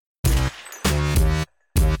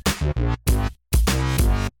G'day,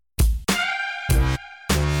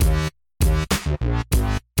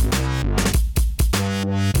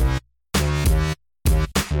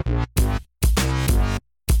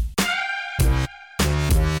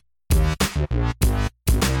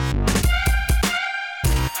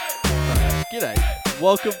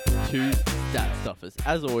 welcome to Stat Stuffers.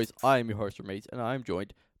 As always, I am your host Rameez, and I am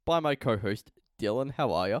joined by my co-host Dylan.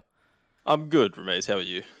 How are you? I'm good, Rameez. How are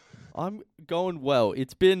you? I'm going well.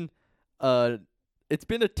 It's been a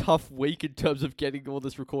tough week in terms of getting all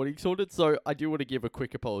this recording sorted, so I do want to give a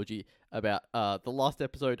quick apology about the last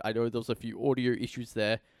episode. I know there was a few audio issues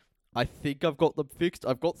there. I think I've got them fixed.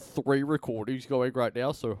 I've got 3 recordings going right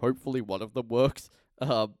now, so hopefully one of them works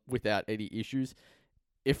without any issues.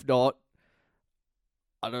 If not,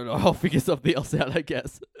 I don't know, I'll figure something else out, I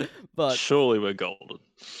guess. But surely we're golden.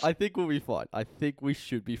 I think we'll be fine. I think we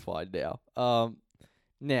should be fine now.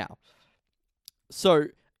 Now, so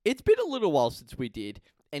it's been a little while since we did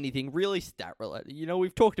anything really stat related. You know,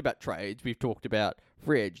 we've talked about trades, we've talked about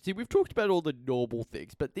free agency, we've talked about all the normal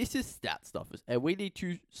things, but this is stat stuffers, and we need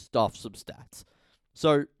to stuff some stats.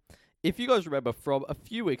 So, if you guys remember from a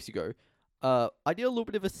few weeks ago, I did a little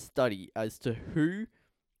bit of a study as to who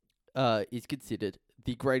is considered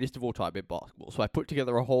the greatest of all time in basketball. So I put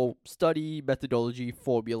together a whole study, methodology,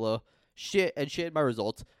 formula, shared my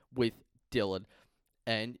results with Dylan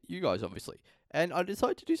and you guys, obviously. And I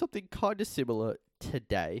decided to do something kind of similar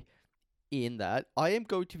today, in that I am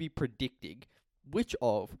going to be predicting which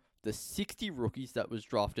of the 60 rookies that was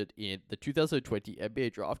drafted in the 2020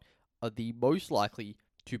 NBA draft are the most likely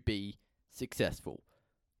to be successful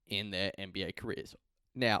in their NBA careers.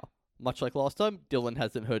 Now, much like last time, Dylan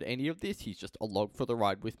hasn't heard any of this. He's just along for the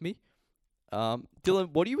ride with me.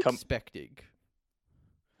 Dylan, what are you expecting?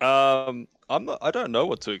 I don't know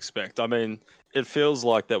what to expect. I mean, it feels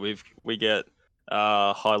like that we get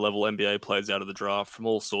high level NBA players out of the draft from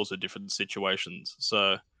all sorts of different situations.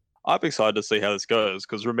 So I'm excited to see how this goes,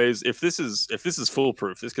 because Rameez, if this is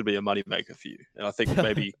foolproof, this could be a money maker for you. And I think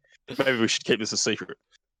maybe we should keep this a secret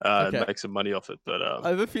and make some money off it. But I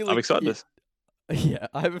have a feeling I'm excited. Yeah,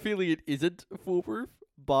 I have a feeling it isn't foolproof,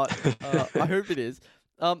 but I hope it is.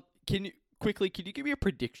 Can you give me a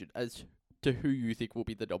prediction as to who you think will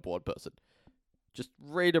be the number one person? Just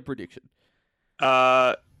read a prediction.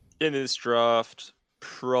 In this draft,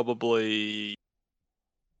 probably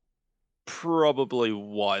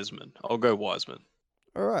Wiseman. I'll go Wiseman.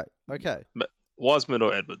 All right. Okay. Wiseman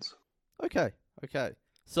or Edwards. Okay.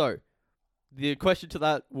 So, the question to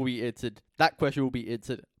that will be answered. That question will be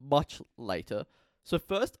answered much later. So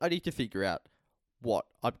first, I need to figure out what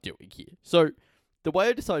I'm doing here. So, the way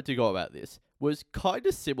I decided to go about this was kind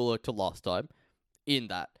of similar to last time, in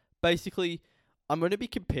that basically I'm going to be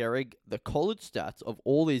comparing the college stats of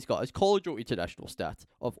all these guys, college or international stats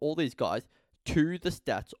of all these guys, to the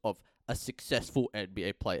stats of a successful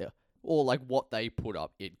NBA player, or like what they put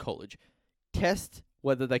up in college. Test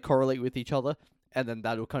whether they correlate with each other, and then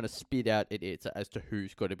that'll kind of spit out an answer as to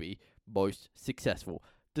who's going to be most successful.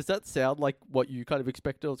 Does that sound like what you kind of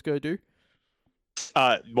expected I was going to do?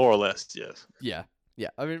 More or less, yes. Yeah.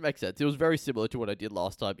 I mean, it makes sense. It was very similar to what I did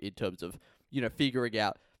last time in terms of, figuring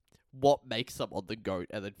out what makes someone the GOAT,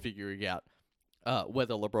 and then figuring out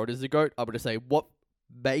whether LeBron is the GOAT. I'm going to say what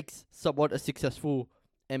makes someone a successful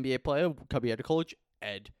NBA player coming out of college,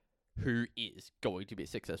 and who is going to be a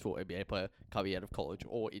successful NBA player coming out of college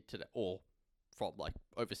or internet or from like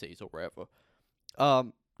overseas or wherever.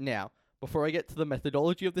 Now, before I get to the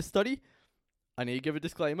methodology of this study, I need to give a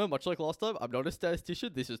disclaimer, much like last time. I'm not a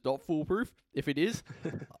statistician. This is not foolproof. If it is,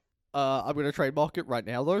 I'm going to trademark it right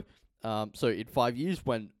now, though. So in 5 years,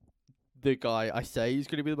 when the guy I say is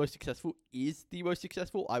going to be the most successful is the most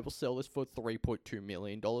successful, I will sell this for $3.2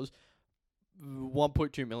 million.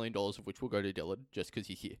 $1.2 million of which will go to Dylan, just because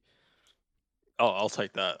he's here. Oh, I'll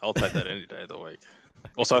take that. I'll take that any day of the week.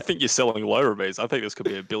 Also, I think you're selling low, Rameez. I think this could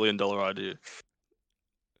be $1 billion idea.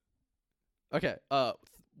 Okay,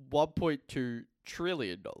 $1.2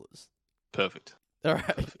 trillion. Perfect. All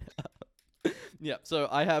right. Yeah, so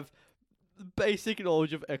I have basic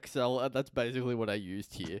knowledge of Excel, and that's basically what I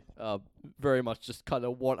used here. Very much just kind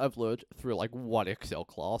of what I've learned through like one Excel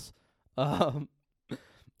class.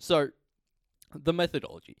 So, the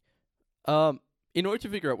methodology. In order to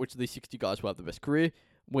figure out which of these 60 guys will have the best career,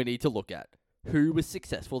 we need to look at who was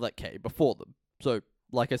successful that came before them. So,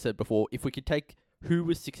 like I said before, if we could take who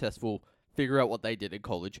was successful, figure out what they did in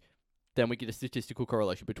college, then we get a statistical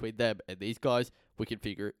correlation between them and these guys. We can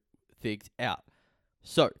figure things out.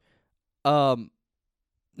 So,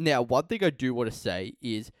 now one thing I do want to say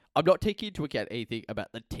is I'm not taking into account anything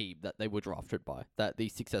about the team that they were drafted by, that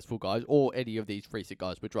these successful guys or any of these recent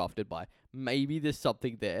guys were drafted by. Maybe there's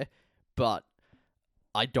something there, but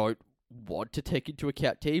I don't want to take into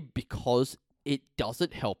account team because it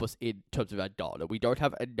doesn't help us in terms of our data. We don't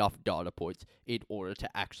have enough data points in order to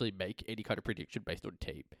actually make any kind of prediction based on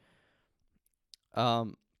team.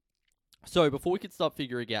 So before we can start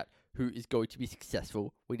figuring out who is going to be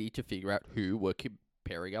successful, we need to figure out who we're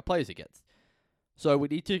comparing our players against. So we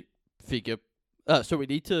need to figure out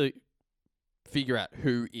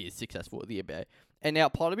who is successful in the NBA. And now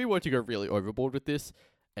part of me wanted to go really overboard with this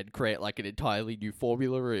and create like an entirely new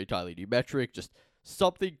formula or an entirely new metric, just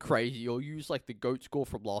something crazy, or use like the GOAT score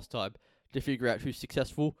from last time to figure out who's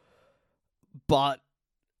successful. But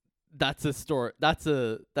that's a story. That's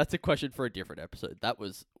a question for a different episode. That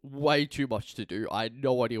was way too much to do. I had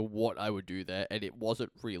no idea what I would do there, and it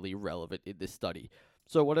wasn't really relevant in this study.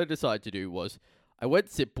 So what I decided to do was I went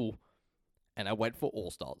simple, and I went for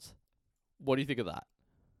All-Stars. What do you think of that?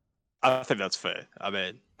 I think that's fair. I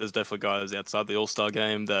mean, there's definitely guys outside the All-Star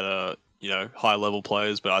game that are, high level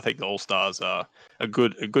players, but I think the All-Stars are a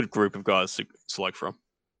good group of guys to select from.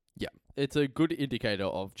 Yeah, it's a good indicator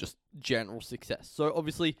of just general success. So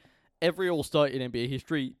obviously, every All-Star in NBA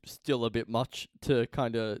history still a bit much to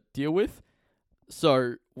kind of deal with.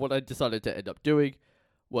 So what I decided to end up doing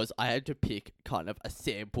was I had to pick kind of a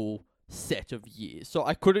sample set of years. So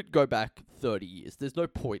I couldn't go back 30 years. There's no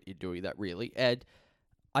point in doing that really. And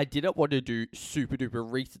I didn't want to do super duper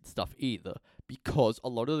recent stuff either, because a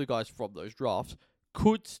lot of the guys from those drafts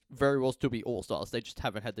could very well still be All-Stars. They just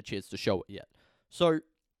haven't had the chance to show it yet. So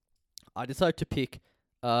I decided to pick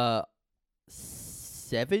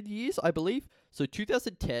 7 years, I believe. So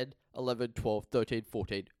 2010, 11, 12, 13,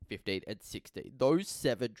 14, 15, and 16. Those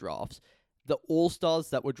 7 drafts, the All-Stars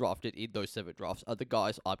that were drafted in those 7 drafts are the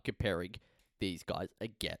guys I'm comparing these guys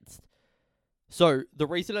against. So the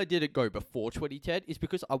reason I didn't go before 2010 is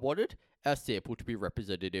because I wanted our sample to be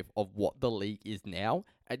representative of what the league is now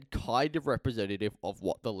and kind of representative of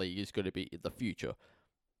what the league is going to be in the future.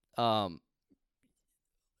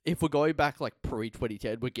 If we're going back like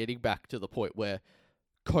pre-2010, we're getting back to the point where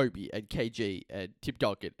Kobe and KG and Tim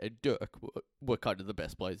Duncan and Dirk were kind of the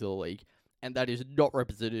best players in the league. And that is not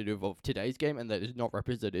representative of today's game, and that is not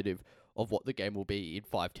representative of what the game will be in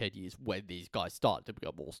 5-10 years when these guys start to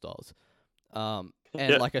become All-Stars.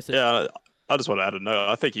 Like I said... Yeah, I just want to add a note.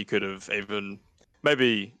 I think you could have even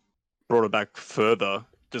maybe brought it back further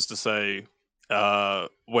just to say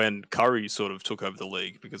when Curry sort of took over the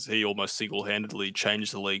league, because he almost single-handedly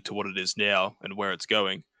changed the league to what it is now and where it's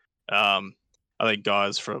going. I think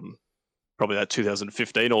guys from probably that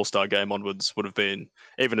 2015 All-Star game onwards would have been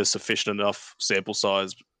even a sufficient enough sample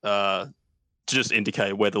size to just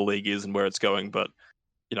indicate where the league is and where it's going. But,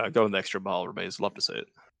 going the extra mile remains. Love to see it.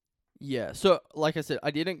 Yeah, so like I said, I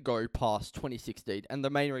didn't go past 2016, and the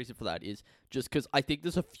main reason for that is just because I think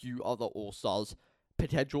there's a few other All-Stars,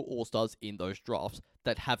 potential All-Stars in those drafts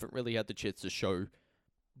that haven't really had the chance to show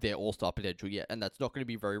their All-Star potential yet, and that's not going to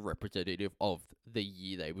be very representative of the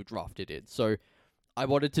year they were drafted in. So I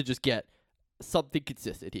wanted to just get something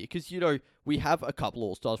consistent here, because, we have a couple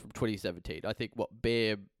All-Stars from 2017. I think,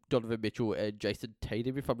 Bam, Donovan Mitchell, and Jason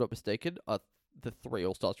Tatum, if I'm not mistaken, are the 3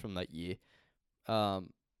 All-Stars from that year.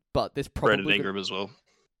 But there's probably... Brandon Ingram as well.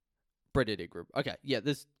 Brandon Ingram. Okay, yeah,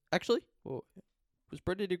 there's... Actually, was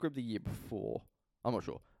Brandon Ingram the year before? I'm not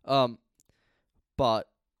sure.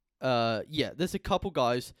 Yeah, there's a couple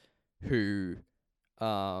guys who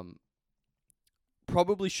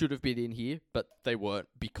probably should have been in here, but they weren't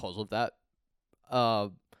because of that.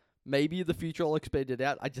 Maybe in the future I'll expand it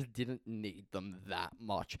out. I just didn't need them that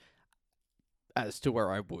much as to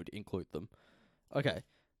where I would include them. Okay.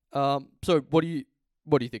 So what do you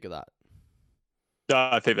think of that?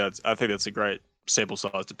 I think that's a great sample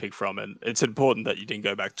size to pick from, and it's important that you didn't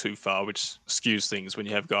go back too far, which skews things when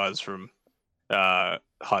you have guys from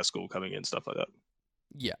high school coming in, stuff like that.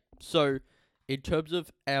 Yeah. So in terms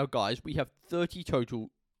of our guys, we have 30 total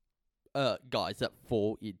guys that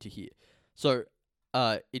fall into here. So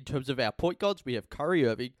in terms of our point guards, we have Kyrie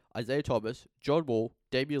Irving, Isaiah Thomas, John Wall,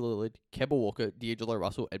 Damian Lillard, Kemba Walker, D'Angelo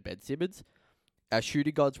Russell, and Ben Simmons. Our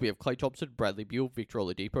shooting guards, we have Klay Thompson, Bradley Beal, Victor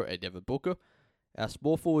Oladipo, and Devin Booker. Our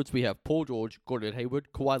small forwards, we have Paul George, Gordon Hayward,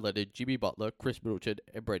 Kawhi Leonard, Jimmy Butler, Chris Middleton,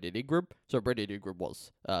 and Brandon Ingram. So Brandon Ingram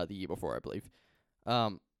was the year before, I believe.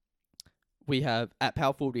 We have, at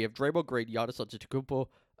power forward, we have Draymond Green, Giannis Antetokounmpo,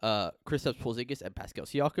 Kristaps Porzingis, and Pascal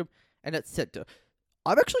Siakam. And at center,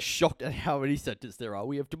 I'm actually shocked at how many centers there are.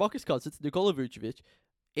 We have DeMarcus Cousins, Nikola Vucevic,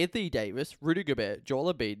 Anthony Davis, Rudy Gobert,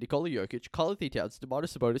 Joel Embiid, Nikola Jokic, Karl Anthony Towns,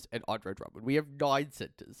 Domantas Sabonis, and Andre Drummond. We have 9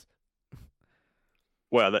 centers.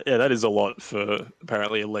 Wow, that is a lot for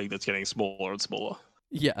apparently a league that's getting smaller and smaller.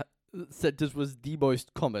 Yeah, centers was the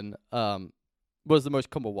most common. Was the most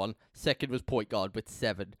common one. Second was point guard with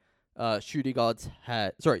 7. Shooting guards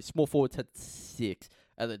had small forwards had 6,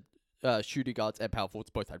 and then shooting guards and power forwards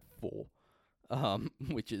both had 4.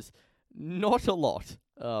 Which is not a lot.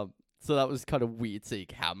 So that was kind of weird seeing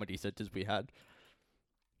how many centers we had.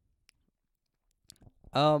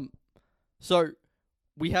 So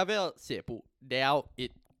we have our sample. Then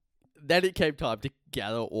it came time to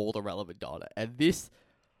gather all the relevant data. And this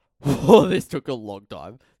took a long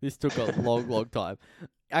time. This took a long time.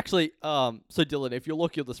 Actually, so Dylan, if you're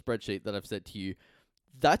looking at the spreadsheet that I've sent to you,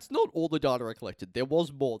 that's not all the data I collected. There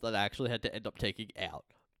was more that I actually had to end up taking out.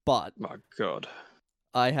 But My God.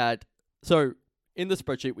 so in the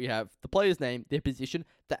spreadsheet we have the player's name, their position,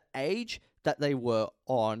 the age that they were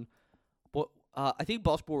on. I think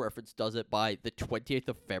Basketball Reference does it by the 20th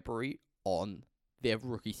of February on their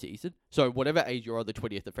rookie season. So whatever age you're on the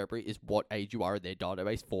 20th of February is what age you are in their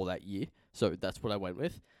database for that year. So that's what I went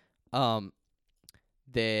with.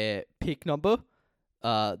 Their pick number,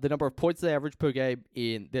 the number of points they averaged per game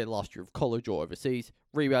in their last year of college or overseas,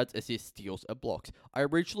 rebounds, assists, steals, and blocks. I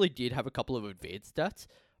originally did have a couple of advanced stats,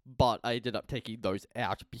 but I ended up taking those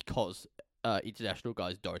out because international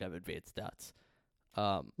guys don't have advanced stats.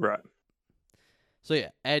 Right. So yeah,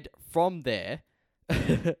 and from there,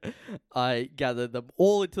 I gathered them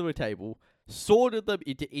all into a table, sorted them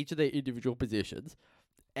into each of their individual positions,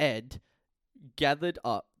 and gathered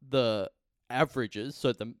up the averages,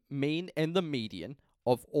 so the mean and the median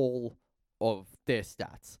of all of their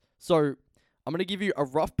stats. So I'm going to give you a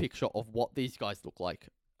rough picture of what these guys look like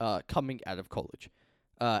coming out of college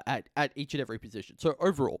at each and every position. So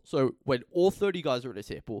overall, when all 30 guys are in a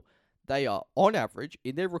sample, they are, on average,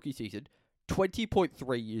 in their rookie season,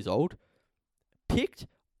 20.3 years old, picked,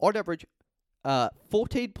 on average,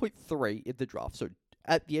 14.3 in the draft. So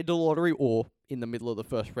at the end of the lottery or in the middle of the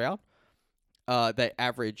first round, they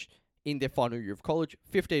averaged, in their final year of college,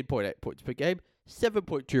 15.8 points per game,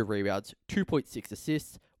 7.2 rebounds, 2.6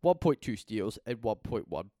 assists, 1.2 steals, and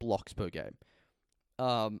 1.1 blocks per game.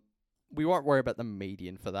 We won't worry about the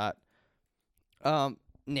median for that.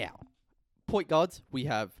 Now, point guards, we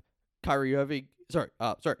have Kyrie Irving.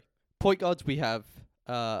 Point guards, we have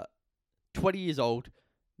 20 years old,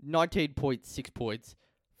 19.6 points,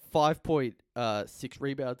 5.6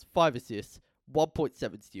 rebounds, 5 assists,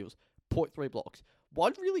 1.7 steals, 0.3 blocks.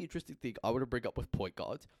 One really interesting thing I want to bring up with point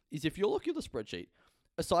guards is if you're looking at the spreadsheet,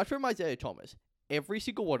 aside from Isaiah Thomas, every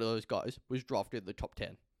single one of those guys was drafted in the top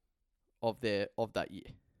 10 of that year.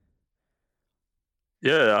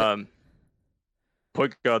 Yeah,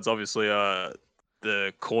 point guards obviously are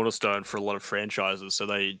the cornerstone for a lot of franchises, so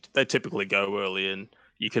they typically go early, and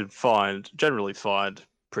you can generally find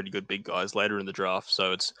pretty good big guys later in the draft.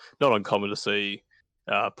 So it's not uncommon to see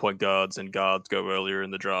point guards and guards go earlier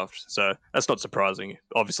in the draft. So that's not surprising.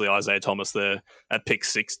 Obviously, Isaiah Thomas there at pick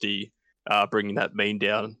 60, bringing that mean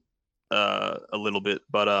down a little bit,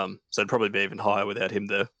 but so it'd probably be even higher without him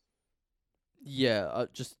there. Yeah,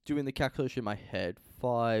 just doing the calculation in my head,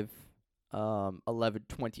 5, 11,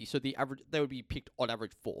 20. So the average, they would be picked on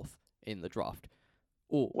average 4th in the draft.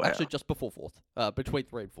 Or actually just before 4th, between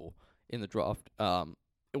 3 and 4 in the draft,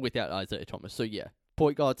 without Isaiah Thomas. So yeah,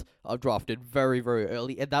 point guards are drafted very, very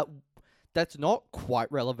early, and that's not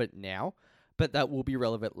quite relevant now, but that will be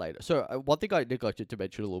relevant later. So one thing I neglected to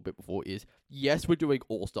mention a little bit before is, yes, we're doing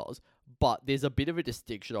All-Stars, but there's a bit of a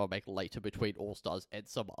distinction I'll make later between All-Stars and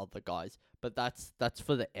some other guys, but that's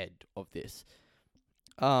for the end of this.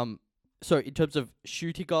 So in terms of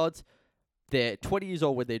shooting guards, they're 20 years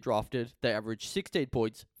old when they're drafted. They average 16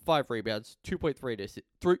 points, 5 rebounds,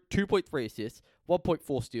 2.3 assists,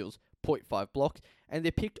 1.4 steals, 0.5 blocks, and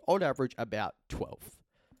they're picked on average about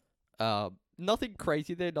 12th. Nothing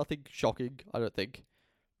crazy there, nothing shocking, I don't think.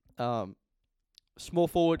 Small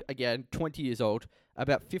forward, again, 20 years old,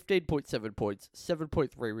 about 15.7 points,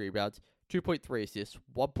 7.3 rebounds, 2.3 assists,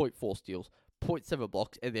 1.4 steals, 0.7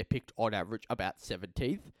 blocks, and they're picked on average about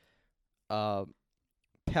 17th.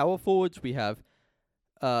 Power forwards, we have...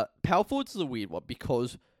 power forwards is a weird one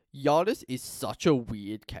because Giannis is such a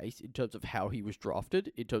weird case in terms of how he was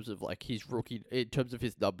drafted, in terms of like in terms of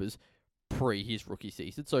his numbers pre his rookie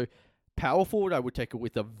season. So power forward, I would take it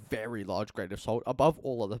with a very large grain of salt. Above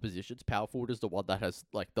all other positions, power forward is the one that has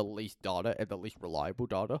like the least data and the least reliable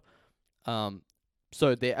data.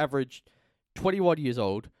 So they average 21 years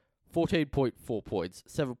old, 14.4 points,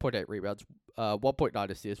 7.8 rebounds, 1.9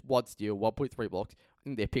 assists, 1 steal, 1.3 blocks,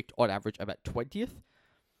 and they're picked on average about 20th.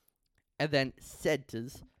 And then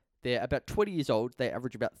centers, they're about 20 years old, they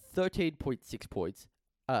average about 13.6 points,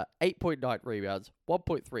 8.9 rebounds,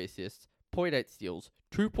 1.3 assists, zero point 0.8 steals,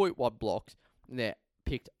 2.1 blocks, and they're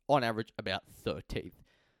picked on average about 13th.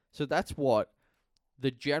 So that's what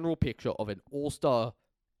the general picture of an all-star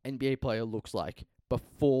NBA player looks like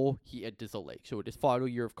before he enters the league. So in his final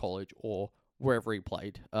year of college or wherever he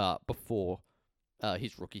played before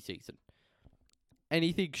his rookie season.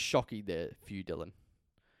 Anything shocking there for you, Dylan?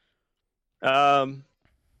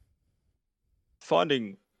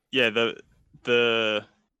 Finding the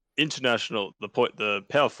international the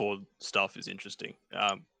power forward stuff is interesting.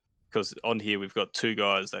 Because on here we've got two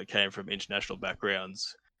guys that came from international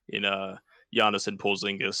backgrounds in Giannis and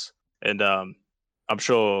Porzingis, and I'm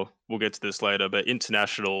sure we'll get to this later, but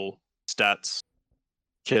international stats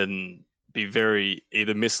can be very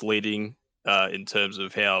either misleading in terms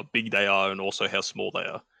of how big they are and also how small they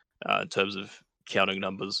are in terms of counting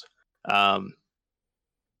numbers.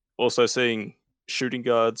 Also seeing shooting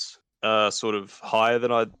guards sort of higher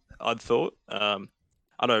than I'd thought. I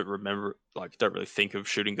don't really think of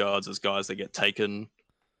shooting guards as guys that get taken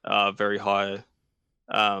very high.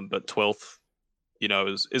 But 12th,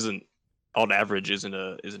 isn't on average isn't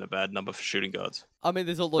a bad number for shooting guards. I mean,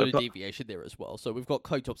 there's a lot of deviation there as well. So we've got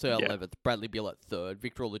Klay Thompson at 11th, Bradley Beal at 3rd,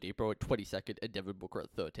 Victor Oladipo at 22nd, and Devin Booker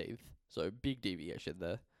at 13th. So big deviation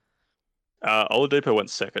there. Oladipo went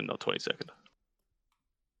 2nd, not 22nd.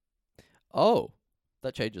 Oh,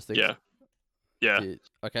 that changes things. Yeah.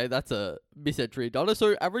 Okay, that's a misentry data.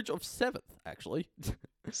 So average of 7th, actually.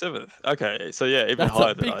 7th. Okay, so yeah, even that's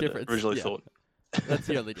higher a big than I difference. originally thought. That's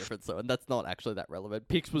the only difference, though, and that's not actually that relevant.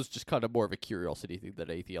 Picks was just kind of more of a curiosity thing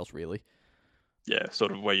than anything else, really. Yeah,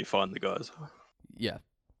 sort of where you find the guys. Yeah.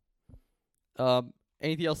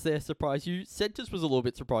 Anything else there surprise you? Centers was a little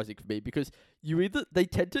bit surprising for me because they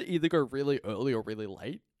tend to either go really early or really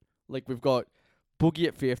late. Like we've got Boogie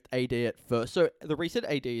at 5th, AD at 1st. So the reason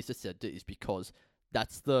AD is a center is because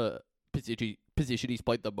that's the position he's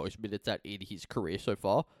played the most minutes at in his career so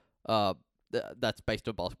far. That's based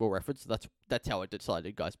on Basketball Reference. That's how I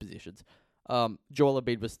decided guys' positions. Joel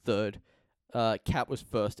Embiid was 3rd. Cat was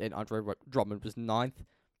 1st, and Andre Drummond was 9th.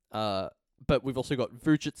 But we've also got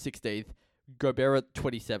Vooch at 16th, Gobert at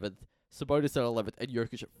 27th, Sabonis at 11th, and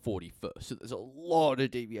Jokic at 41st. So there's a lot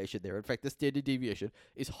of deviation there. In fact, the standard deviation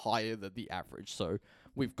is higher than the average. So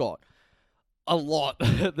we've got a lot.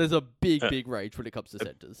 There's a big range when it comes to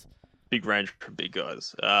centers. Big range from big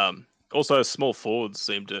guys. Also, small forwards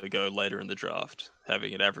seem to go later in the draft,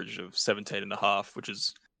 having an average of 17.5, which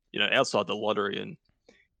is, outside the lottery and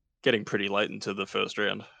getting pretty late into the first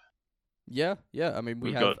round. Yeah. I mean,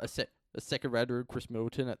 we have a second rounder, Chris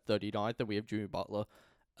Middleton at 39th, and we have Jimmy Butler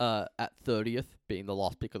at 30th, being the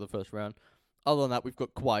last pick of the first round. Other than that, we've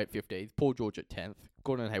got Kawhi at 15th, Paul George at 10th,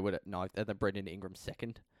 Gordon Hayward at 9th, and then Brandon Ingram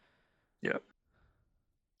 2nd. Yep.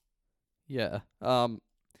 Yeah.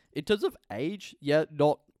 In terms of age,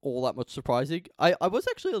 not all that much surprising. I was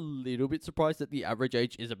actually a little bit surprised that the average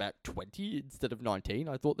age is about 20 instead of 19.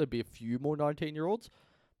 I thought there'd be a few more 19-year-olds.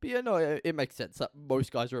 But yeah, no, it makes sense that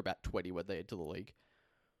most guys are about 20 when they enter the league.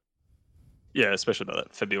 Yeah, especially by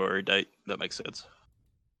that February date. That makes sense.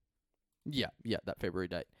 Yeah, that February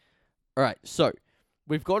date. All right, so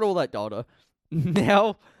we've got all that data.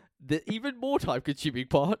 Now, the even more time-consuming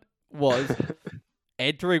part was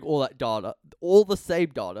entering all that data, all the same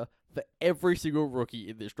data, for every single rookie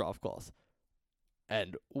in this draft class.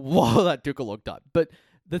 And wow, that took a long time. But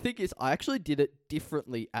the thing is, I actually did it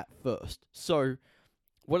differently at first. So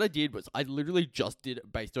what I did was I literally just did it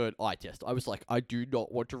based on an eye test. I was like, I do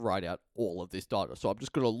not want to write out all of this data. So I'm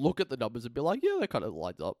just going to look at the numbers and be like, yeah, that kind of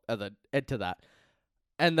lines up. And then enter that.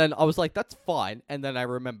 And then I was like, that's fine. And then I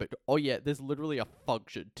remembered, oh yeah, there's literally a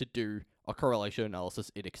function to do a correlation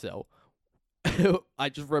analysis in Excel. I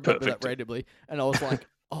just remembered that randomly. And I was like,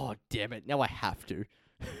 oh, damn it. Now I have to.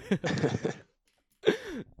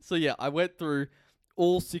 So, yeah, I went through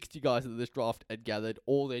all 60 guys in this draft and gathered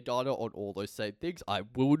all their data on all those same things. I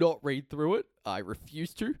will not read through it. I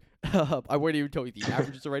refuse to. I won't even tell you the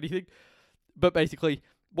averages or anything. But basically,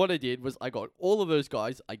 what I did was I got all of those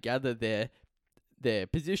guys. I gathered their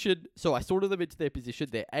position. So I sorted them into their position,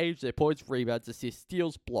 their age, their points, rebounds, assists,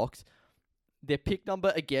 steals, blocks. Their pick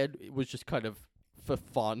number, again, it was just kind of for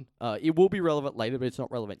fun. It will be relevant later, but it's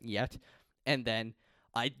not relevant yet. And then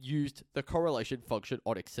I used the correlation function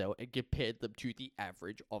on Excel and compared them to the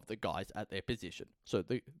average of the guys at their position. So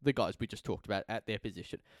the guys we just talked about at their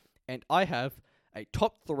position. And I have a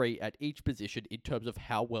top 3 at each position in terms of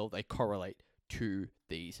how well they correlate to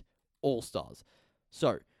these all-stars.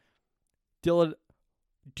 So, Dylan,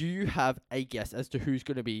 do you have a guess as to who's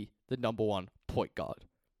going to be the number 1 point guard?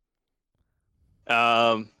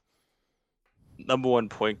 Number 1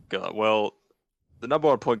 point guard. Well, the number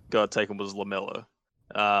one point guard taken was LaMelo,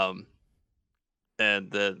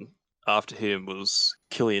 and then after him was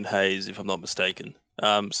Killian Hayes, if I'm not mistaken.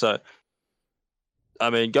 So I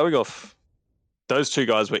mean, going off, those two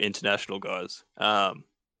guys were international guys.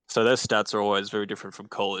 So their stats are always very different from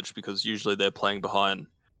college because usually they're playing behind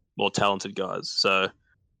more talented guys. So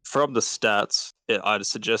from the stats, I'd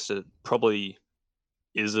suggest it probably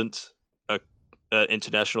isn't an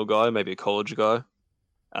international guy, maybe a college guy.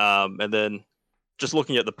 And then just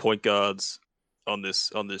looking at the point guards on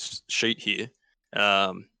this sheet here,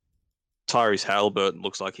 Tyrese Halliburton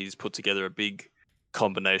looks like he's put together a big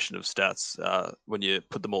combination of stats when you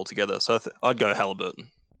put them all together. So I'd go Halliburton.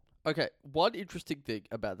 Okay, one interesting thing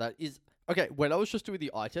about that is, okay, when I was just doing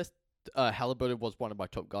the eye test, Halliburton was one of my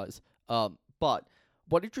top guys. But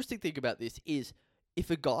one interesting thing about this is,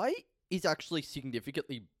 if a guy is actually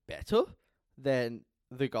significantly better than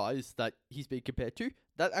the guys that he's being compared to,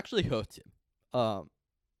 that actually hurts him.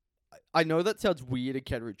 I know that sounds weird and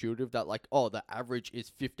counterintuitive that, like, oh, the average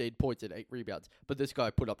is 15 points and 8 rebounds, but this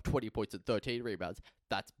guy put up 20 points and 13 rebounds.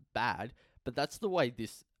 That's bad, but that's the way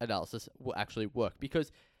this analysis will actually work,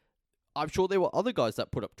 because I'm sure there were other guys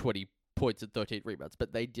that put up 20 points and 13 rebounds,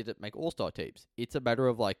 but they didn't make all-star teams. It's a matter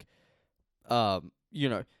of, like,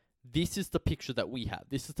 this is the picture that we have.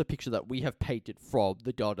 This is the picture that we have painted from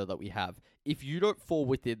the data that we have. If you don't fall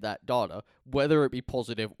within that data, whether it be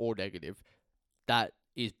positive or negative, that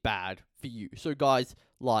is bad for you. So guys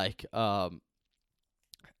like, I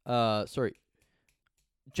believe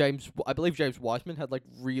James Wiseman had like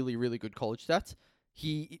really, really good college stats.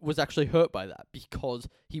 He was actually hurt by that because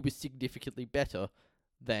he was significantly better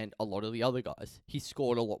than a lot of the other guys. He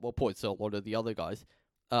scored a lot more points than a lot of the other guys.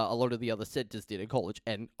 A lot of the other centers did in college,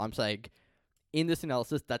 and I'm saying in this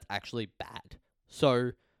analysis that's actually bad.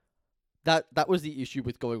 So that was the issue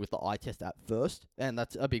with going with the eye test at first, and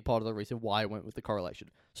that's a big part of the reason why I went with the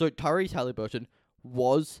correlation. So Tyrese Halliburton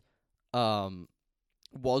was one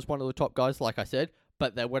of the top guys, like I said,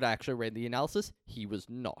 but then when I actually ran the analysis, he was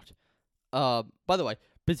not. By the way,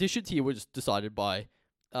 positions here was decided by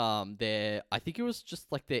I think it was just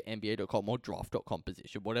like their NBA.com or Draft.com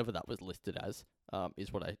position, whatever that was listed as,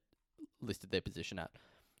 is what I listed their position at.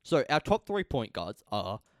 So our top 3 point guards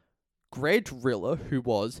are Grant Riller, who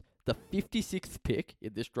was the 56th pick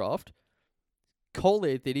in this draft, Cole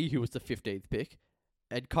Anthony, who was the 15th pick,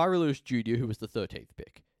 and Kyrie Lewis Jr., who was the 13th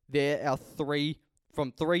pick. They're our 3,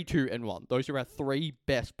 from 3, 2, and 1. Those are our 3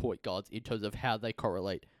 best point guards in terms of how they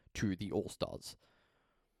correlate to the All-Stars.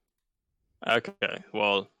 Okay,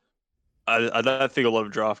 well, I don't think a lot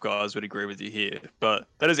of draft guys would agree with you here, but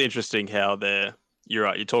that is interesting how you're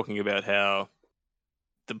right, you're talking about how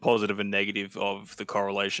the positive and negative of the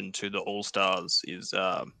correlation to the All-Stars is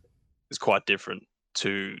quite different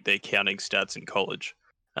to their counting stats in college.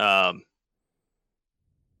 I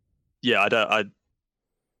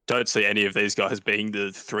don't see any of these guys being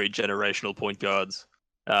the 3 generational point guards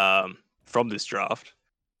from this draft.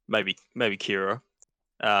 Maybe Kira,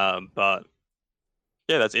 but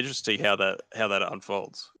yeah, that's interesting how that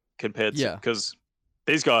unfolds compared to, because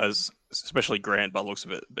these guys, especially Grant, by the looks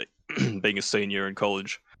of it, being a senior in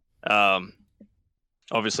college,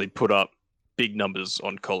 obviously put up big numbers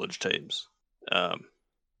on college teams.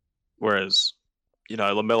 Whereas,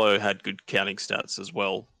 LaMelo had good counting stats as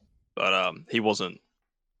well, but he wasn't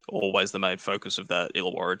always the main focus of that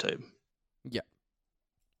Illawarra team. Yeah.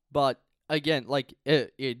 But again, like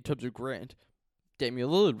in terms of Grant, Damian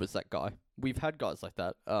Lillard was that guy. We've had guys like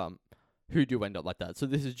that who do end up like that. So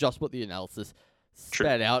this is just what the analysis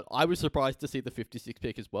spat out. I was surprised to see the 56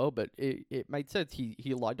 pick as well, but it made sense.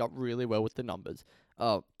 He lined up really well with the numbers.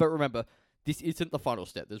 But remember, this isn't the final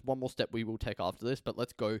step. There's one more step we will take after this, but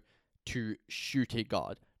let's go to shooting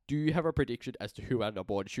guard. Do you have a prediction as to who our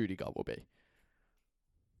number 1 shooting guard will be?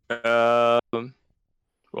 Well,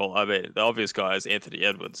 I mean, the obvious guy is Anthony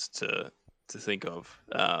Edwards to think of.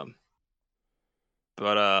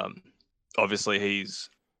 But obviously he's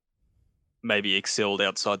maybe excelled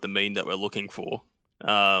outside the mean that we're looking for.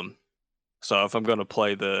 So if I'm going to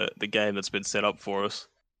play the game that's been set up for us,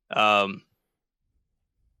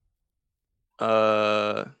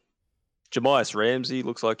 Jamias Ramsey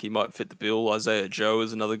looks like he might fit the bill. Isaiah Joe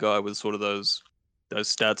is another guy with sort of those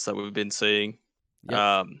stats that we've been seeing.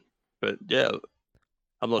 Yep. But yeah,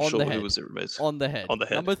 I'm not sure who was it. On the head.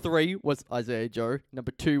 Number 3 was Isaiah Joe.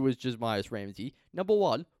 Number 2 was Jamias Ramsey. Number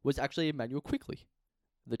 1 was actually Emmanuel Quickley,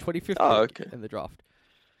 the 25th pick in the draft.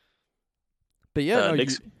 But yeah,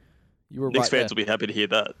 you were right. Knicks fans there. Will be happy to hear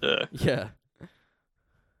that. Yeah.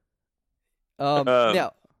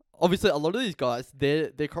 Now, obviously, a lot of these guys,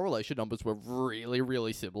 their correlation numbers were really,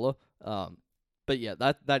 really similar. But But yeah,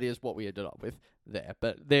 that is what we ended up with there.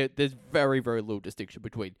 But there's very, very little distinction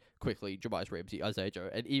between Quickly, Jamias Ramsey, Isaiah Joe,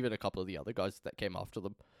 and even a couple of the other guys that came after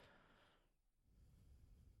them.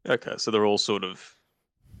 Okay, so they're all sort of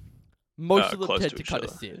Most of them close tend to to each kind of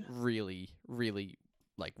other. sit really, really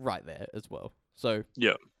like right there as well. So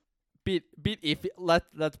Yeah. bit iffy.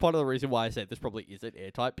 That's part of the reason why I say this probably isn't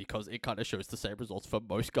airtight, because it kind of shows the same results for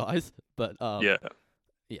most guys. But Yeah.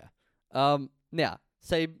 now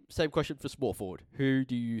same question for small forward. Who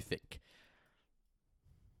do you think?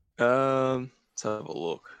 Let's have a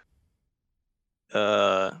look.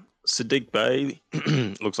 Sadiq Bey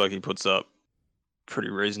looks like he puts up pretty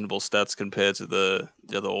reasonable stats compared to the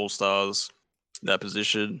other All Stars in that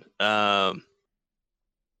position. CJ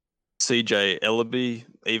Ellaby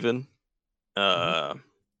even, and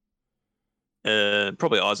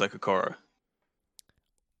probably Isaac Okoro.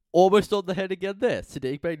 Almost on the head again there.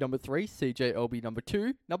 Sadiq Bey number 3, CJ LB number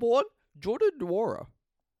 2, number 1, Jordan Nwora,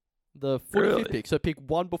 the 45th Really? pick. So pick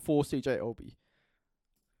 1 before CJ LB.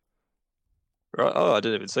 Right? Oh, I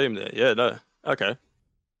didn't even see him there. Yeah, no. Okay.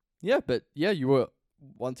 Yeah, but yeah, you were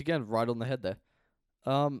once again right on the head there.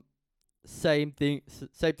 Same thing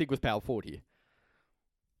with power forward here.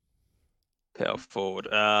 Power forward.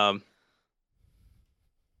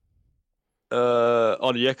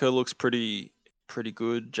 Onyeka looks pretty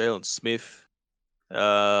good. Jalen Smith,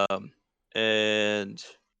 and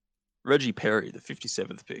Reggie Perry, the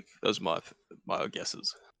 57th pick. Those are my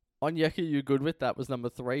guesses. Onyeka, you good with? That was number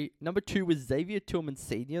 3. Number 2 was Xavier Tillman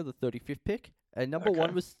Sr., the 35th pick. And number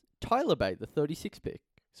 1 was Tyler Bay, the 36th pick.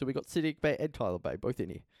 So we got Sadiq Bey and Tyler Bay both in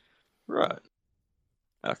here. Right.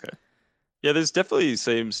 Okay. Yeah, there's definitely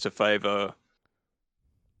seems to favour,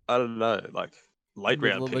 I don't know, like late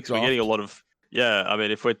Middle round of the picks. We're getting a draft. lot of, yeah. I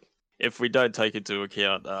mean, if we don't take into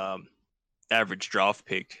account average draft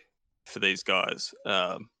pick for these guys,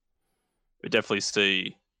 we definitely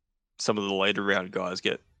see some of the later round guys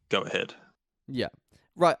go ahead. Yeah.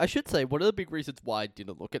 Right, I should say one of the big reasons why I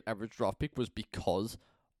didn't look at average draft pick was because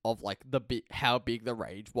of like how big the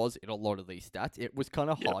range was in a lot of these stats. It was kind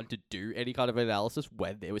of hard to do any kind of analysis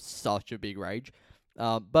when there was such a big range.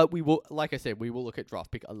 But we will, like I said, we will look at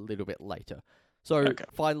draft pick a little bit later. So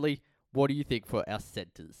finally, what do you think for our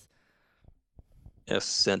centers? Yes,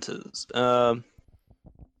 centers. I'll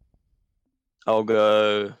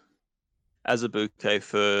go Azubuike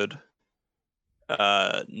third,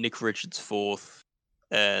 Nick Richards fourth,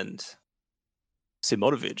 and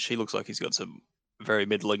Simonovic. He looks like he's got some very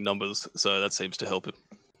middling numbers, so that seems to help him.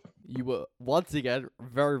 You were once again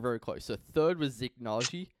very, very close. So third was Zeke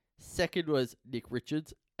Naji, second was Nick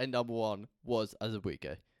Richards, and number 1 was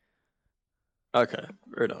Azubuike. Okay,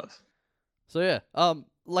 very nice. So yeah,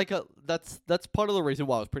 that's part of the reason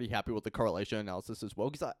why I was pretty happy with the correlation analysis as well,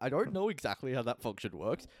 because I don't know exactly how that function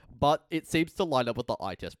works, but it seems to line up with the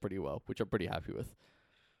eye test pretty well, which I'm pretty happy with.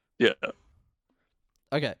 Yeah.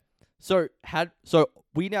 Okay, so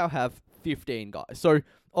we now have 15 guys. So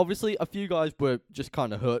obviously a few guys were just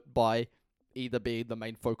kind of hurt by either being the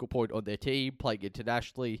main focal point on their team, playing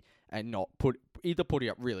internationally, and not putting up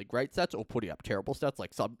really great stats or putting up terrible stats.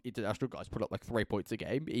 Like some international guys put up like 3 points a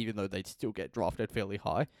game, even though they'd still get drafted fairly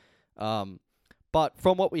high. But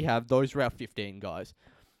from what we have, those are our 15 guys.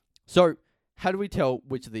 So how do we tell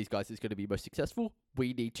which of these guys is going to be most successful?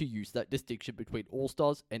 We need to use that distinction between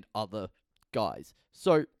all-stars and other guys.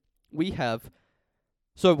 So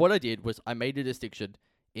what I did was I made a distinction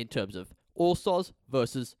in terms of all-stars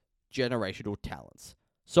versus generational talents.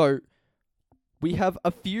 So we have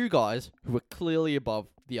a few guys who are clearly above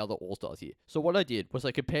the other all-stars here. So what I did was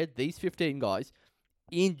I compared these 15 guys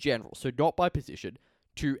in general, so not by position,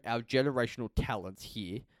 to our generational talents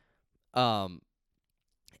here.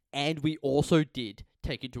 And we also did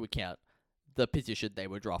take into account the position they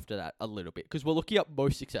were drafted at a little bit, because we're looking at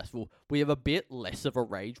most successful. We have a bit less of a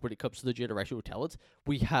range when it comes to the generational talents.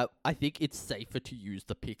 I think it's safer to use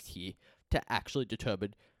the picks here to actually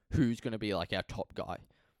determine who's going to be like our top guy.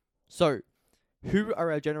 So, who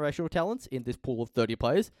are our generational talents in this pool of 30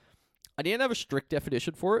 players? I didn't have a strict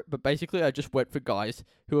definition for it, but basically I just went for guys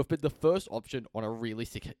who have been the first option on a really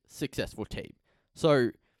successful team.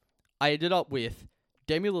 So, I ended up with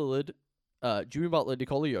Damian Lillard, Jimmy Butler,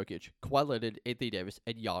 Nikola Jokic, Kawhi Leonard, Anthony Davis,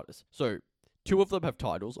 and Giannis. So, 2 of them have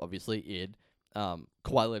titles, obviously, in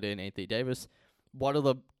Kawhi Leonard and Anthony Davis. One of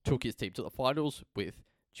them took his team to the finals with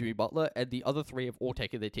Jimmy Butler, and the other 3 have all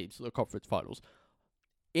taken their teams to the conference finals.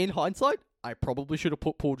 In hindsight, I probably should have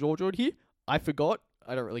put Paul George on here. I forgot.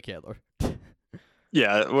 I don't really care, though.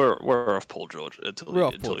 Yeah, we're off Paul George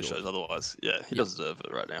until he shows otherwise. Yeah, he does deserve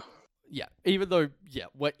it right now. Yeah, even though,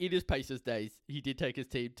 in his Pacers days, he did take his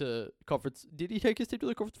team to conference. Did he take his team to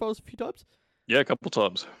the conference finals a few times? Yeah, a couple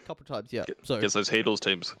times. A couple times, yeah. So Against those Heatles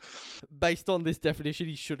teams. based on this definition,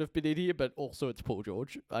 he should have been in here, but also it's Paul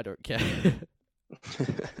George. I don't care.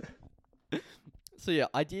 So yeah,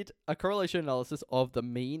 I did a correlation analysis of the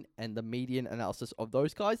mean and the median analysis of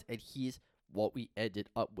those guys, and here's what we ended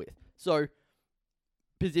up with. So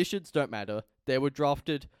positions don't matter. They were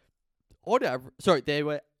drafted on average. Sorry, they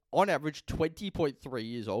were on average 20.3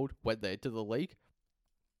 years old when they entered the league.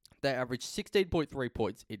 They averaged 16.3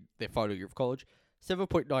 points in their final year of college,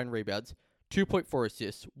 7.9 rebounds, 2.4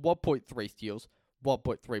 assists, 1.3 steals,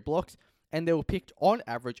 1.3 blocks, and they were picked on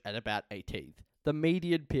average at about 18th. The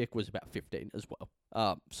median pick was about 15 as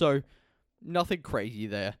well. So nothing crazy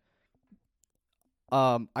there.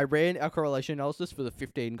 I ran our correlation analysis for the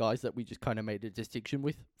 15 guys that we just kind of made a distinction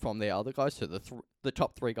with from the other guys, so the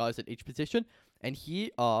top 3 guys at each position, and here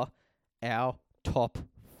are our top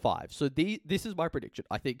 5. So this is my prediction.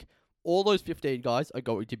 I think all those 15 guys are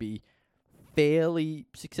going to be fairly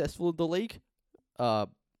successful in the league.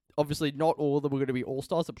 Obviously, not all of them are going to be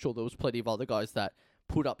all-stars. I'm sure there was plenty of other guys that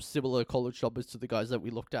put up similar college numbers to the guys that we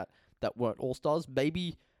looked at that weren't all-stars.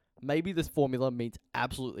 Maybe this formula means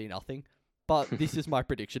absolutely nothing, but this is my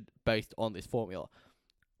prediction based on this formula.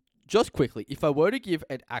 Just quickly, if I were to give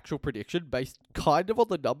an actual prediction based kind of on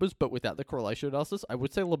the numbers but without the correlation analysis, I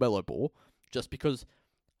would say LaMelo Ball, just because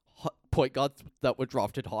point guards that were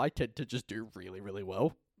drafted high tend to just do really, really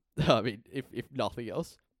well. I mean, if nothing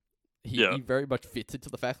else. He very much fits into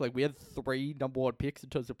the fact, like, we had 3 number 1 picks in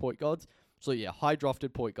terms of point guards. So, yeah, high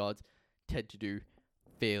drafted point guards tend to do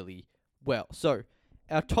fairly well. So,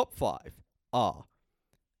 our top 5 are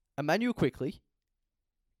Immanuel Quickley.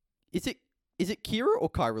 Is it Kira or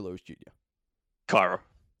Kyra Lewis Jr.? Kyra.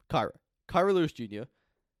 Kyra Lewis Jr.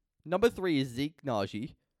 Number 3 is Zeke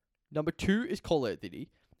Naji. Number 2 is Cole Anthony.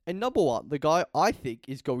 And number 1, the guy I think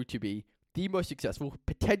is going to be the most successful,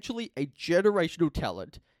 potentially a generational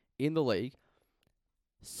talent in the league,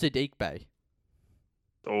 Saddiq Bey.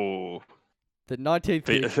 Oh. The 19th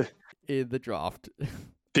pick in the draft.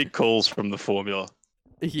 Big calls from the formula.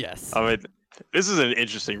 Yes. I mean, this is an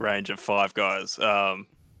interesting range of 5 guys. I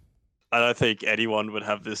don't think anyone would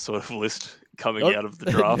have this sort of list coming out of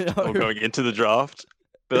the draft or going into the draft,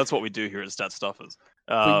 but that's what we do here at Stat Stuffers.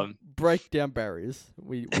 We break down barriers.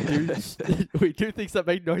 We do we do things that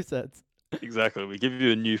make no sense. Exactly. We give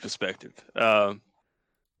you a new perspective.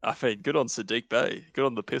 I mean, good on Saddiq Bey. Good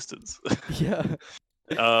on the Pistons. Yeah.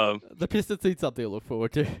 The Pistons need something to look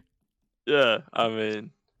forward to. Yeah, I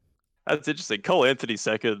mean, that's interesting. Cole Anthony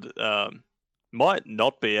second might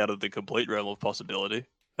not be out of the complete realm of possibility.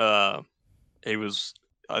 He was,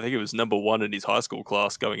 I think, he was number 1 in his high school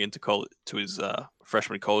class going into college to his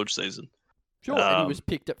freshman college season. Sure, and he was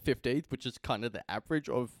picked at 15th, which is kind of the average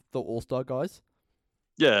of the All-Star guys.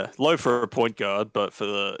 Yeah, low for a point guard, but for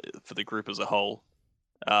the group as a whole.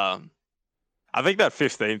 I think that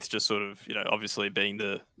 15th, just sort of, obviously being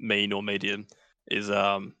the mean or median, is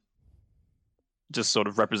just sort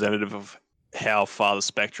of representative of how far the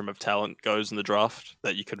spectrum of talent goes in the draft.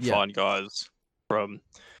 That you can find guys from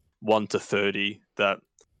 1 to 30 that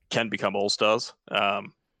can become all-stars.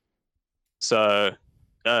 So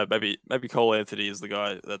maybe Cole Anthony is the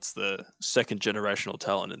guy that's the second generational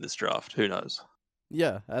talent in this draft. Who knows?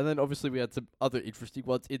 Yeah, and then obviously we had some other interesting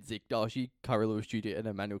ones in Zeke Naji, Kyra Lewis Jr., and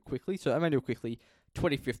Immanuel Quickley. So Immanuel Quickley,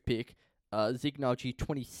 25th pick, Zeke Naji,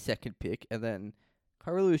 22nd pick, and then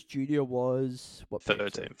Kyra Lewis Jr. was, what pick?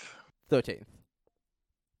 13th. 13th.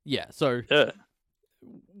 Yeah, so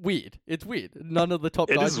weird. It's weird. None of the top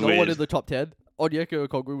guys, no one in the top 10. Onyeka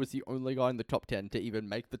Okongwu was the only guy in the top 10 to even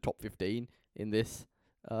make the top 15 in this.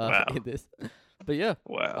 Wow. But yeah,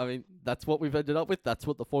 wow. I mean, that's what we've ended up with. That's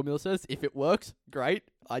what the formula says. If it works, great.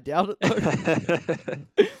 I doubt it,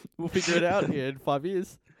 though. We'll figure it out in 5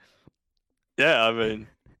 years. Yeah, I mean,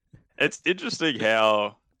 it's interesting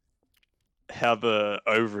how the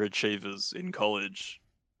overachievers in college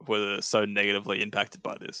were so negatively impacted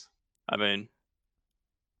by this. I mean,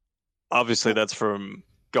 obviously that's from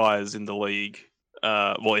guys in the league,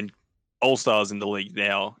 in all-stars in the league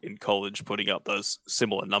now in college putting up those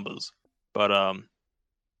similar numbers. But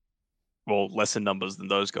lesser numbers than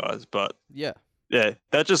those guys. But yeah,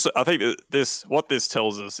 that just, I think what this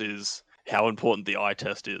tells us is how important the eye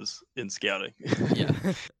test is in scouting. Yeah,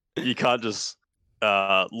 you can't just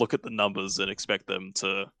look at the numbers and expect them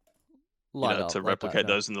to to replicate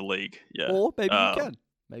those in the league. Yeah, or maybe you can.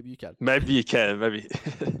 Maybe you can. Maybe you can. Maybe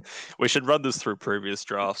we should run this through previous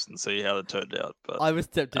drafts and see how it turned out. But I was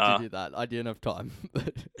tempted to do that. I didn't have time.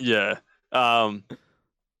 Yeah.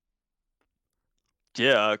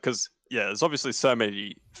 Yeah, because there's obviously so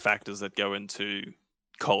many factors that go into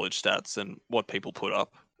college stats and what people put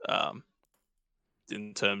up.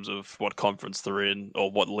 in terms of what conference they're in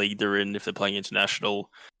or what league they're in, if they're playing international,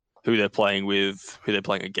 who they're playing with, who they're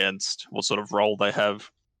playing against, what sort of role they have.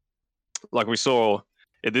 Like we saw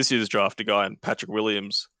in this year's draft, a guy, Patrick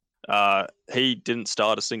Williams, he didn't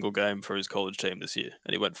start a single game for his college team this year,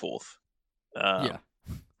 and he went fourth. Yeah.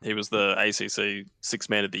 He was the ACC Sixth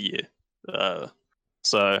Man of the Year.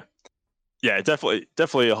 So, yeah,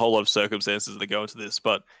 definitely a whole lot of circumstances that go into this,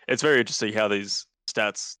 but it's very interesting how these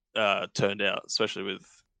stats turned out, especially with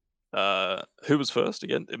who was first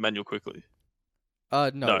again? Emmanuel Quickly.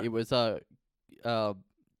 No, it was Sadiq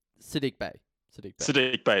Bey.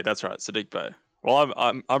 Sadiq Bey, that's right, Sadiq Bey. Well,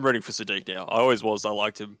 I'm ready for Sadiq now. I always was. I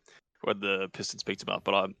liked him when the Pistons picked him up,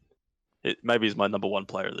 but maybe he's my number one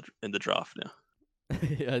player in the draft now.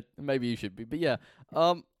 Yeah, maybe you should be. But yeah,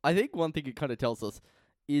 I think one thing it kind of tells us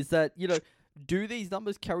is that, do these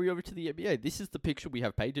numbers carry over to the NBA? This is the picture we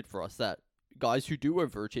have painted for us, that guys who do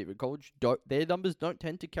overachieve in college, their numbers don't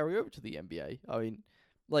tend to carry over to the NBA. I mean,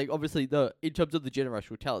 like, obviously, in terms of the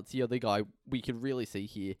generational talents, the other guy we can really see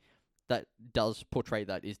here that does portray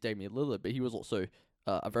that is Damian Lillard, but he was also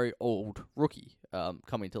a very old rookie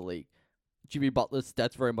coming to the league. Jimmy Butler's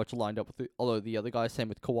stats very much lined up with although the other guys, same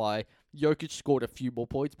with Kawhi. Jokic scored a few more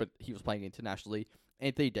points, but he was playing internationally.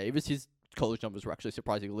 Anthony Davis, his college numbers were actually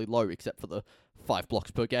surprisingly low, except for the 5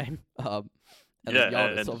 blocks per game. And then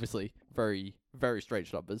Giannis, obviously, very, very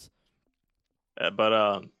strange numbers.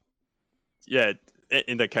 But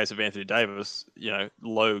in the case of Anthony Davis,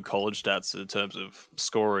 low college stats in terms of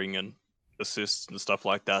scoring and assists and stuff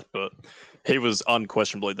like that, but he was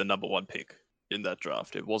unquestionably the number one pick in that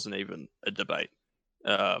draft. It wasn't even a debate.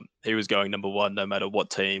 He was going number one no matter what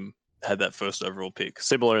team had that first overall pick.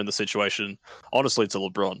 Similar in the situation, honestly, to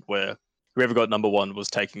LeBron, where whoever got number one was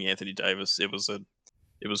taking Anthony Davis. It was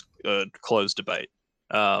a closed debate.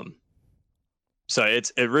 So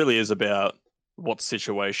it really is about what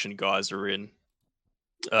situation guys are in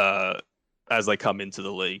as they come into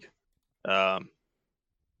the league. But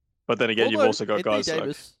then again, you've also got Anthony guys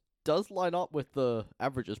Davis does line up with the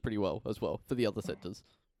averages pretty well as well for the other centers.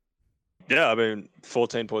 Yeah, I mean,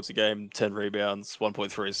 14 points a game, 10 rebounds,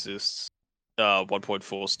 1.3 assists,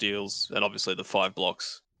 1.4 steals, and obviously the 5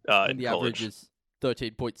 blocks and in the college. average is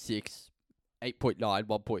 13.6, 8.9,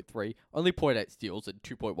 1.3, only 0.8 steals and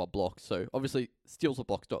 2.1 blocks. So obviously steals and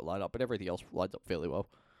blocks don't line up, but everything else lines up fairly well.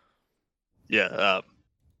 Yeah.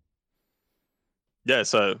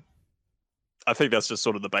 So I think that's just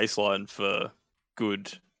sort of the baseline for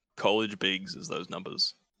good college bigs, is those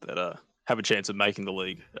numbers that have a chance of making the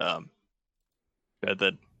league. And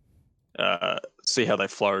then see how they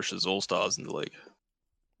flourish as all-stars in the league.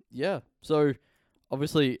 Yeah, so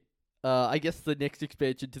obviously, I guess the next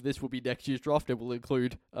expansion to this will be next year's draft, and will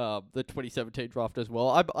include the 2017 draft as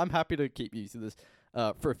well. I'm happy to keep using this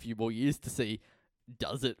for a few more years to see,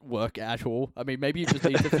 does it work at all. I mean, maybe it just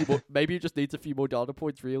needs a few more. Maybe it just needs a few more data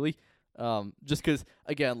points, really. Just because,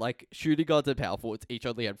 again, like shooting guards and power forwards each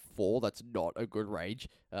only had 4. That's not a good range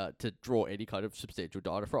to draw any kind of substantial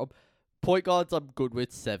data from. Point guards, I'm good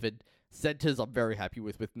with 7. Centers, I'm very happy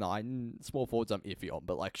with 9. Small forwards, I'm iffy on.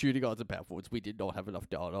 But like shooting guards and power forwards, we did not have enough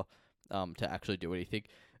data to actually do anything.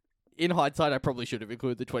 In hindsight, I probably should have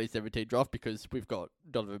included the 2017 draft because we've got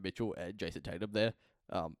Donovan Mitchell and Jason Tatum there,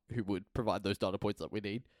 who would provide those data points that we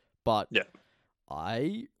need. But yeah,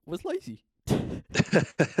 I was lazy.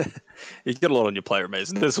 You get a lot on your plate,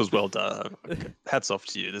 Mason. This was well done. Hats off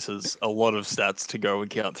to you. This is a lot of stats to go and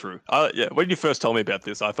count through. When you first told me about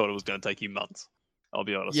this, I thought it was going to take you months. I'll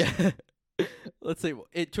be honest. Yeah. Let's see.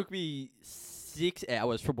 It took me 6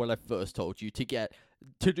 hours from when I first told you to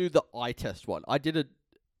do the eye test one. I didn't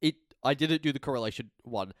do the correlation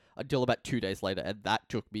one until about 2 days later, and that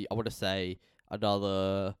took me, I want to say,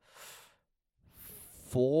 another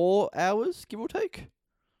 4 hours, give or take.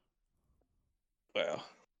 Wow.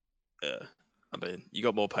 Yeah. I mean, you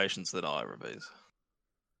got more patience than I, Raviz.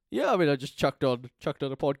 Yeah, I mean, I just chucked on a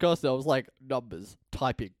podcast, and I was like, numbers,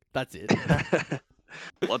 typing, that's it.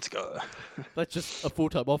 Let's go. That's just a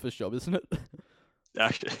full-time office job, isn't it?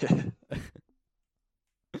 Actually.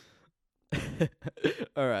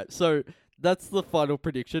 Alright, so that's the final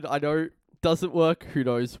prediction. I know, does it work? Who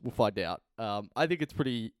knows? We'll find out. I think it's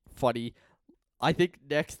pretty funny. I think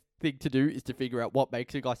next thing to do is to figure out what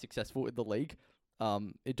makes a guy successful in the league.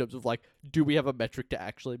 In terms of like, do we have a metric to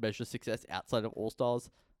actually measure success outside of All-Stars?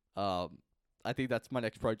 I think that's my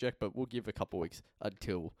next project, but we'll give a couple weeks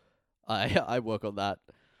until I work on that.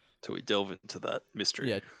 Till we delve into that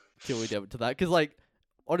mystery. Yeah, till we delve into that. Because, like,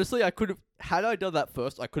 honestly, had I done that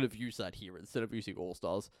first, I could have used that here instead of using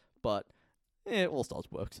All-Stars. But, All-Stars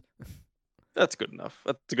works. That's good enough.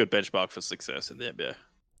 That's a good benchmark for success in the NBA.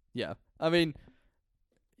 Yeah. I mean,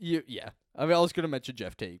 Yeah. I mean, I was going to mention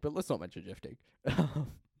Jeff Teague, but let's not mention Jeff Teague.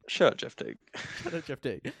 Shout out Jeff Teague. Shout out Jeff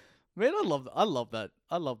Teague. Man, I love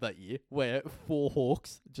that year where 4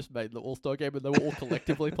 Hawks just made the All-Star game and they were all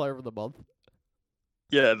collectively Player of the Month.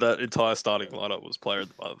 Yeah, that entire starting lineup was Player of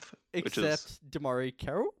the Month. Except DeMarre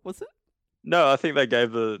Carroll, was it? No, I think they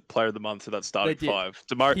gave the Player of the Month to that starting did. 5.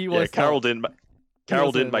 Carroll didn't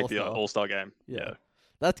make the All-Star game. Yeah.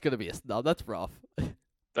 That's gonna be a snub. That's rough.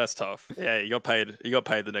 That's tough. Yeah, he got paid. He got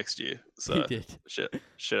paid the next year. So He did.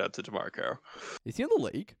 Shit out to DeMarre Carroll. Is he in the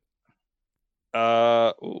league?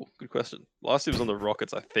 Good question. Last year was on the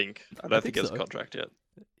Rockets, I think. I don't think he has so. a contract yet.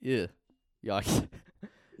 Yeah. Yikes.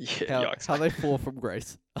 Yeah, yikes. How they fall from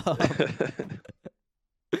grace.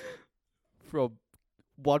 From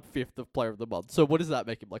 1/5 of Player of the Month. So what does that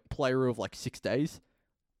make him? Like Player of like 6 days?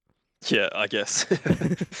 Yeah, I guess.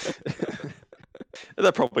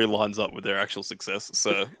 That probably lines up with their actual success.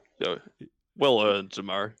 So, well earned,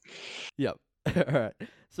 Jamari. Yep. All right.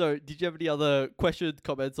 So, did you have any other questions,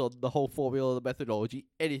 comments on the whole formula, the methodology,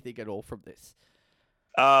 anything at all from this?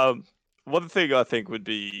 One thing I think would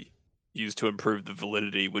be used to improve the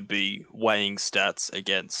validity would be weighing stats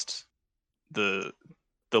against the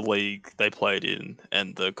league they played in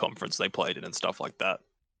and the conference they played in and stuff like that.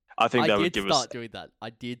 I think that would give us. I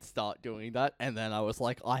did start doing that, and then I was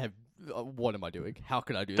like, what am I doing? How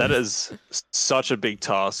can I do that? That is such a big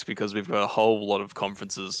task because we've got a whole lot of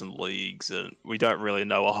conferences and leagues, and we don't really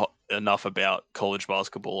know enough about college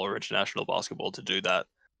basketball or international basketball to do that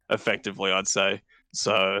effectively, I'd say.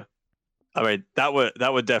 So, I mean, that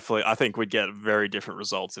would definitely. I think we'd get very different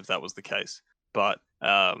results if that was the case. But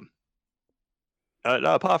no,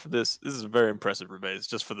 apart from this is very impressive, Rubiz,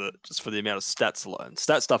 just for the amount of stats alone.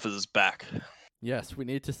 Stat stuffers is back. Yes, we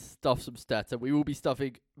need to stuff some stats, and we will be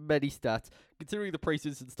stuffing many stats. Considering the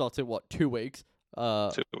preseason starts in, 2 weeks?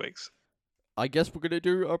 2 weeks. I guess we're going to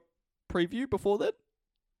do a preview before then?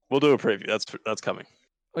 We'll do a preview. That's coming.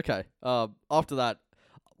 Okay. After that,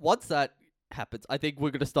 once that happens, I think we're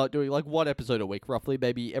going to start doing, 1 episode a week, roughly.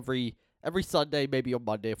 Maybe every Sunday, maybe on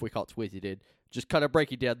Monday if we can't squeeze it in. Just kind of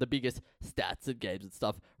breaking down the biggest stats and games and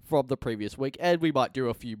stuff from the previous week. And we might do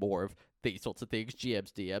a few more of these sorts of things,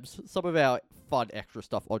 GMs, DMs, some of our fun extra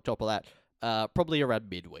stuff on top of that, probably around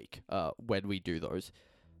midweek when we do those.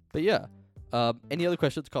 But yeah, any other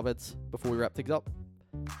questions, comments before we wrap things up?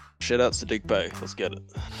 Shout out to Dick Bay. Let's get it.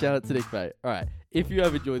 Shout out to Dick Bay. All right. If you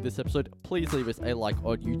have enjoyed this episode, please leave us a like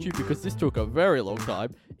on YouTube because this took a very long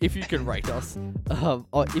time. If you can rate us,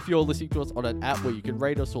 or if you're listening to us on an app where you can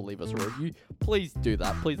rate us or leave us a review, please do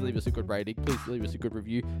that. Please leave us a good rating. Please leave us a good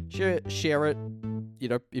review. Share it. You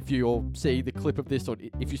know, if you see the clip of this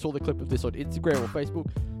if you saw the clip of this on Instagram or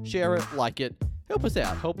Facebook, share it, like it. Help us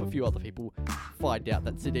out. Help a few other people find out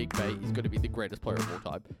that Saddiq Bey is going to be the greatest player of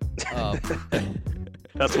all time.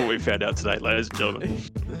 That's what we found out today, ladies and gentlemen.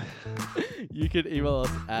 You can email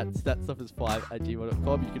us at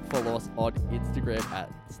statstuffers5@gmail.com. You can follow us on Instagram at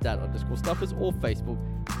stat_stuffers or Facebook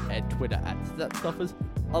and Twitter at statstuffers.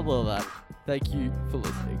 Other than that, thank you for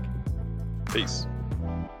listening. Peace.